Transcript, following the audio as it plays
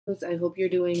I hope you're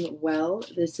doing well.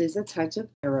 This is a touch of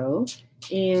tarot,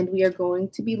 and we are going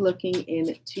to be looking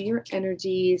into your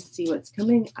energies, see what's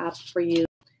coming up for you.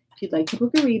 If you'd like to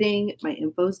book a reading, my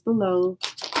info's below.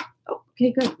 Oh,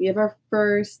 okay, good. We have our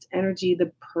first energy,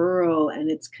 the Pearl, and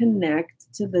it's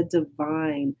connect to the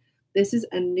divine. This is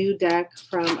a new deck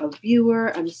from a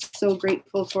viewer. I'm so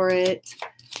grateful for it.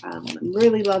 I'm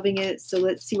really loving it. So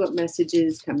let's see what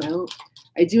messages come out.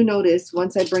 I do notice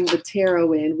once I bring the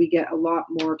tarot in, we get a lot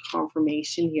more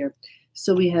confirmation here.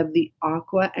 So we have the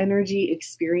Aqua energy,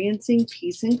 experiencing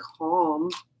peace and calm.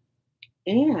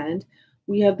 And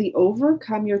we have the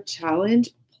Overcome Your Challenge,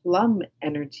 Plum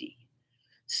energy.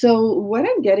 So what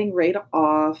I'm getting right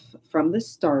off from the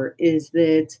start is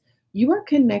that you are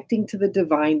connecting to the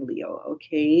divine, Leo,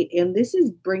 okay? And this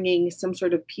is bringing some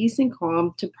sort of peace and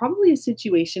calm to probably a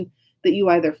situation that you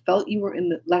either felt you were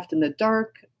left in the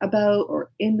dark about, or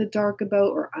in the dark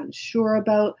about, or unsure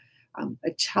about,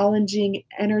 a challenging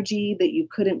energy that you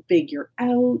couldn't figure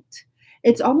out.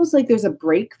 It's almost like there's a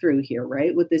breakthrough here,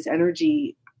 right? With this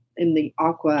energy in the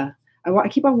aqua. I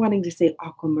keep on wanting to say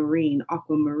aquamarine,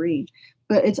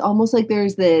 but it's almost like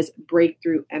there's this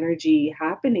breakthrough energy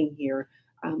happening here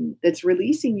that's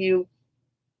releasing you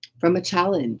from a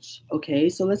challenge. Okay,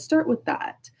 so let's start with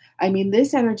that. I mean,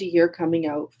 this energy here coming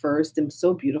out first and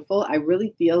so beautiful. I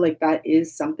really feel like that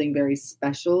is something very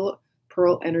special.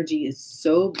 Pearl energy is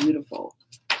so beautiful,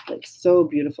 like so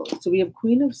beautiful. So we have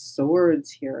Queen of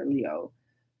Swords here, Leo.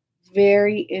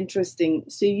 Very interesting.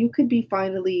 So you could be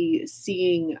finally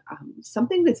seeing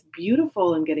something that's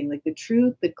beautiful and getting like the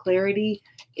truth, the clarity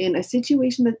in a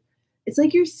situation that it's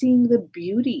like you're seeing the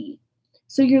beauty.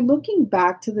 So you're looking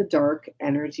back to the dark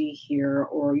energy here,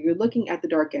 or you're looking at the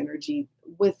dark energy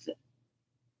with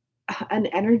an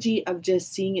energy of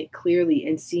just seeing it clearly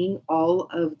and seeing all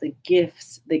of the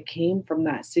gifts that came from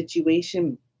that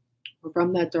situation or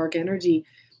from that dark energy.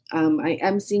 I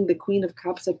am seeing the Queen of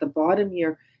Cups at the bottom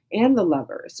here and the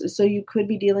Lovers. So you could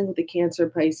be dealing with the Cancer,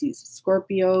 Pisces,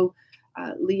 Scorpio,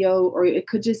 Leo, or it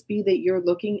could just be that you're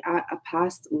looking at a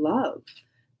past love.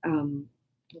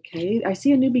 Okay, I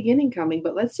see a new beginning coming,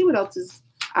 but let's see what else is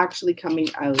actually coming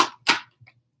out.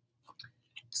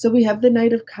 So we have the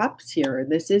Knight of Cups here.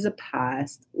 This is a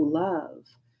past love.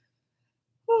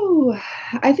 Oh,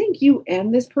 I think you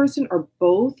and this person are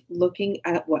both looking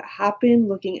at what happened,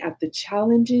 looking at the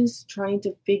challenges, trying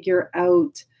to figure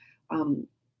out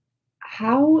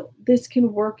how this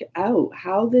can work out,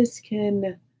 how it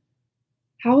can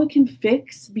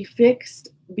be fixed,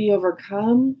 be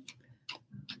overcome.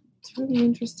 It's really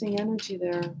interesting energy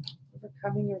there,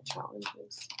 overcoming your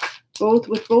challenges.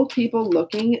 With both people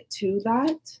looking to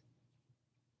that.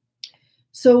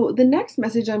 So the next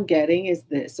message I'm getting is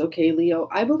this, okay, Leo,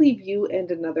 I believe you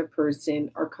and another person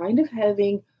are kind of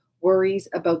having worries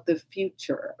about the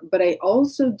future, but I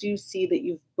also do see that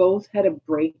you've both had a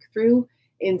breakthrough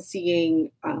in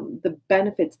seeing the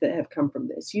benefits that have come from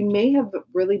this. You may have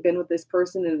really been with this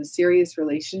person in a serious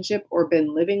relationship, or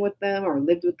been living with them, or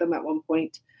lived with them at one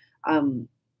point.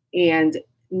 And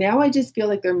now I just feel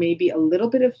like there may be a little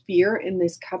bit of fear in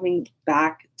this coming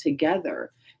back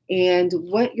together. And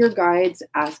what your guide's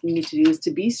asking you to do is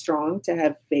to be strong, to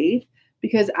have faith,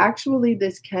 because actually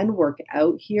this can work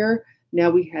out here. Now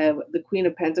we have the Queen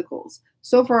of Pentacles.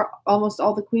 So far, almost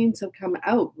all the queens have come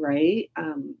out, right?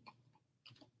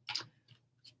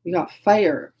 We got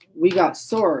fire, we got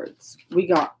swords, we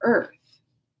got earth,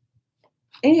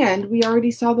 and we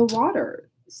already saw the water.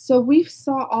 So we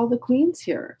saw all the queens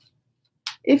here.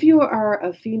 If you are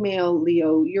a female,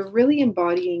 Leo, you're really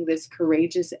embodying this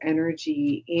courageous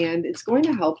energy, and it's going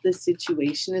to help this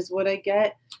situation is what I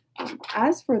get.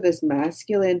 As for this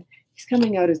masculine, he's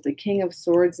coming out as the King of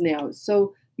Swords now.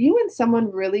 So you and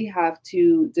someone really have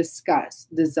to discuss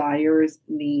desires,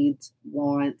 needs,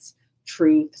 wants,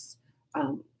 truths,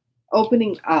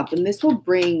 opening up. And this will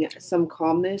bring some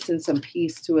calmness and some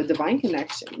peace to a divine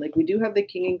connection. Like we do have the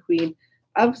King and Queen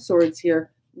of Swords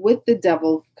here, with the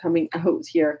Devil coming out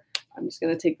here. I'm just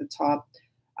going to take the top.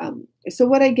 So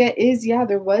what I get is, yeah,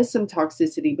 there was some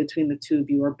toxicity between the two of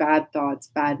you, or bad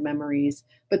thoughts, bad memories.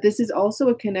 But this is also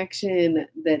a connection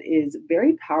that is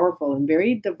very powerful and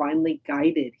very divinely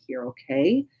guided here,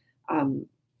 okay?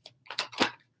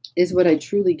 Is what I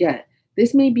truly get.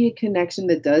 This may be a connection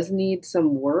that does need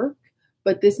some work,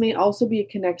 but this may also be a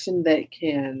connection that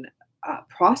can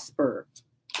prosper.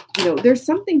 You know, there's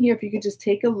something here, if you could just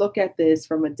take a look at this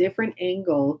from a different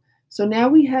angle. So now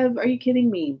we have, are you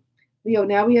kidding me, Leo?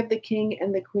 Now we have the King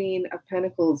and the Queen of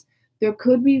Pentacles. There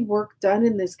could be work done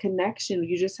in this connection.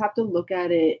 You just have to look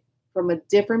at it from a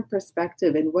different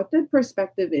perspective. And what the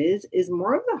perspective is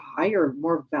more of the higher,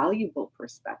 more valuable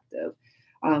perspective.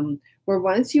 where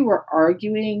once you were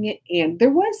arguing and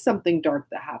there was something dark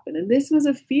that happened, and this was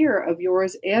a fear of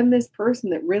yours and this person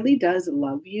that really does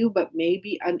love you, but may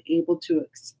be unable to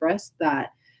express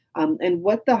that. And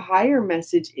what the higher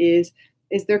message is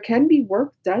there can be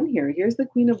work done here. Here's the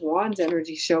Queen of Wands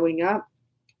energy showing up.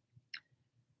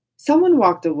 Someone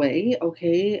walked away,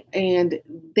 okay, and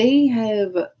they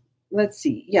have, let's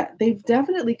see, yeah, they've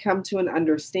definitely come to an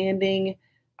understanding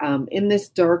in this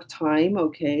dark time,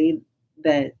 okay,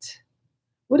 that,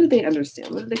 what did they understand?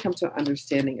 What did they come to an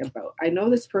understanding about? I know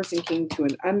this person came to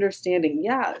an understanding,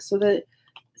 yeah, so that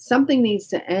something needs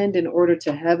to end in order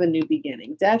to have a new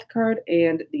beginning. Death card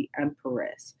and the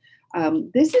Empress.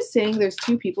 This is saying there's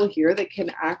two people here that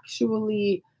can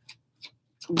actually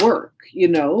work, you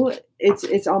know,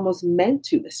 it's almost meant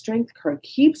to. The Strength card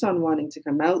keeps on wanting to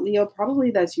come out, Leo.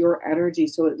 Probably that's your energy.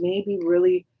 So it may be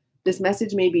really, this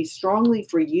message may be strongly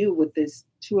for you with this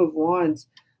Two of Wands.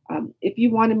 If you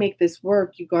want to make this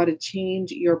work, you got to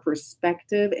change your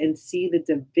perspective and see the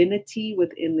divinity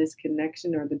within this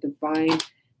connection, or the divine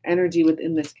energy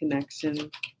within this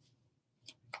connection.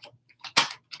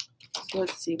 So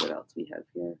let's see what else we have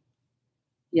here.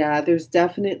 Yeah, there's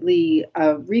definitely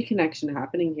a reconnection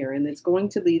happening here, and it's going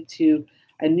to lead to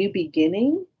a new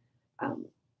beginning.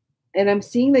 And I'm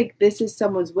seeing like this is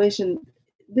someone's wish, and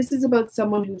this is about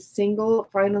someone who's single,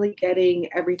 finally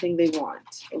getting everything they want.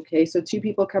 Okay, so two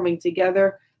people coming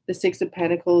together, the Six of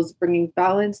Pentacles, bringing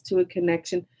balance to a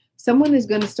connection. Someone is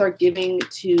going to start giving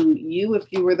to you if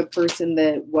you were the person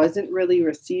that wasn't really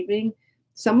receiving.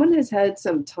 Someone has had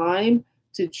some time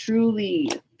to truly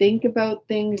think about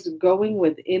things, going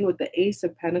within with the Ace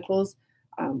of Pentacles,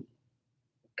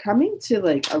 coming to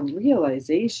like a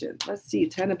realization. Let's see,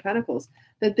 Ten of Pentacles,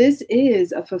 that this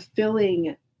is a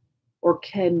fulfilling, or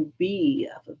can be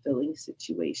a fulfilling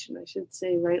situation, I should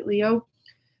say, right, Leo?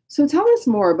 So tell us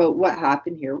more about what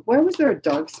happened here. Where was there a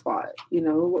dark spot? You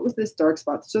know, what was this dark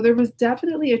spot? So there was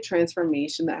definitely a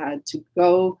transformation that had to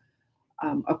go,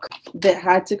 that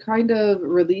had to kind of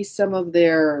release some of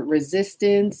their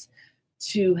resistance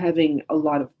to having a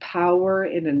lot of power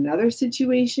in another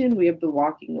situation. We have the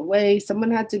walking away. Someone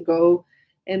had to go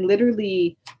and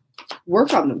literally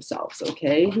work on themselves,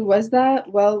 okay? Who was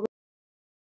that? Well,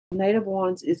 Knight of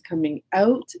Wands is coming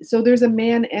out. So there's a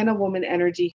man and a woman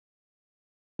energy,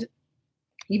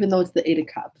 even though it's the Eight of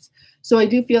Cups. So I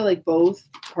do feel like both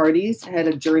parties had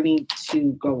a journey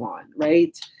to go on,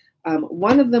 right?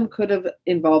 One of them could have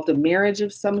involved a marriage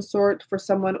of some sort for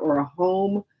someone, or a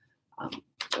home,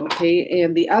 okay?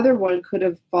 And the other one could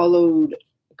have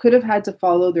had to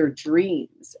follow their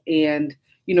dreams and,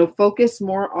 you know, focus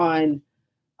more on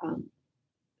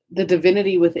the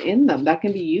divinity within them. That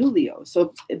can be you, Leo.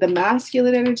 So the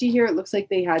masculine energy here, it looks like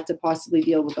they had to possibly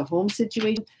deal with a home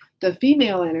situation. The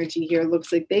female energy here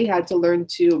looks like they had to learn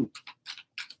to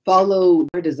follow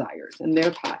their desires and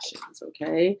their passions,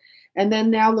 okay? And then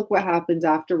now look what happens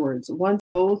afterwards. Once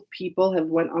both people have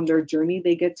went on their journey,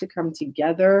 they get to come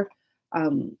together.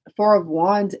 Four of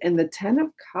Wands and the Ten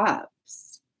of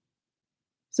Cups.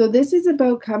 So this is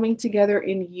about coming together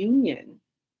in union.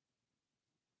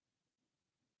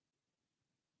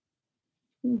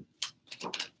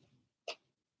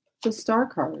 The Star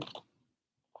card.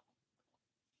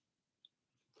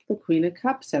 The Queen of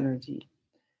Cups energy.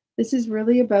 This is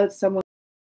really about someone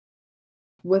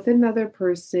with another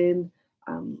person,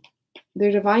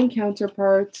 their divine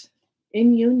counterpart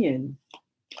in union.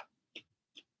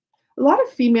 A lot of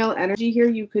female energy here.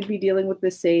 You could be dealing with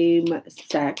the same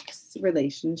sex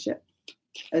relationship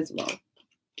as well.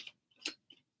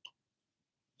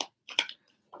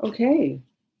 Okay,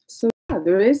 so yeah,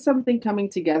 there is something coming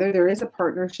together. There is a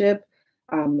partnership,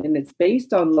 and it's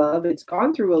based on love. It's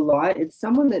gone through a lot. It's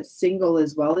someone that's single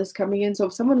as well is coming in. So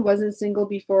if someone wasn't single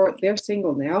before, they're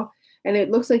single now. And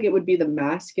it looks like it would be the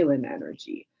masculine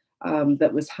energy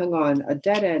that was hung on a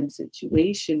dead-end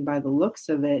situation by the looks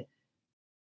of it.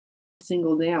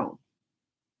 Single now.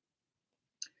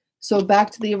 So back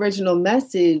to the original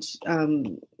message,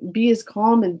 be as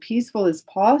calm and peaceful as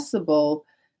possible.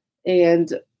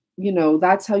 And, you know,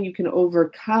 that's how you can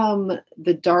overcome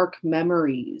the dark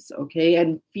memories, okay?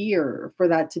 And fear for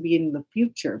that to be in the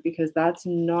future, because that's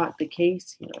not the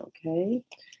case here, okay?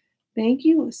 Thank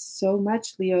you so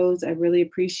much, Leos. I really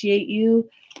appreciate you.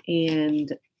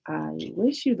 And I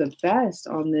wish you the best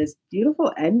on this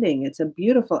beautiful ending. It's a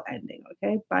beautiful ending,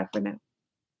 okay? Bye for now.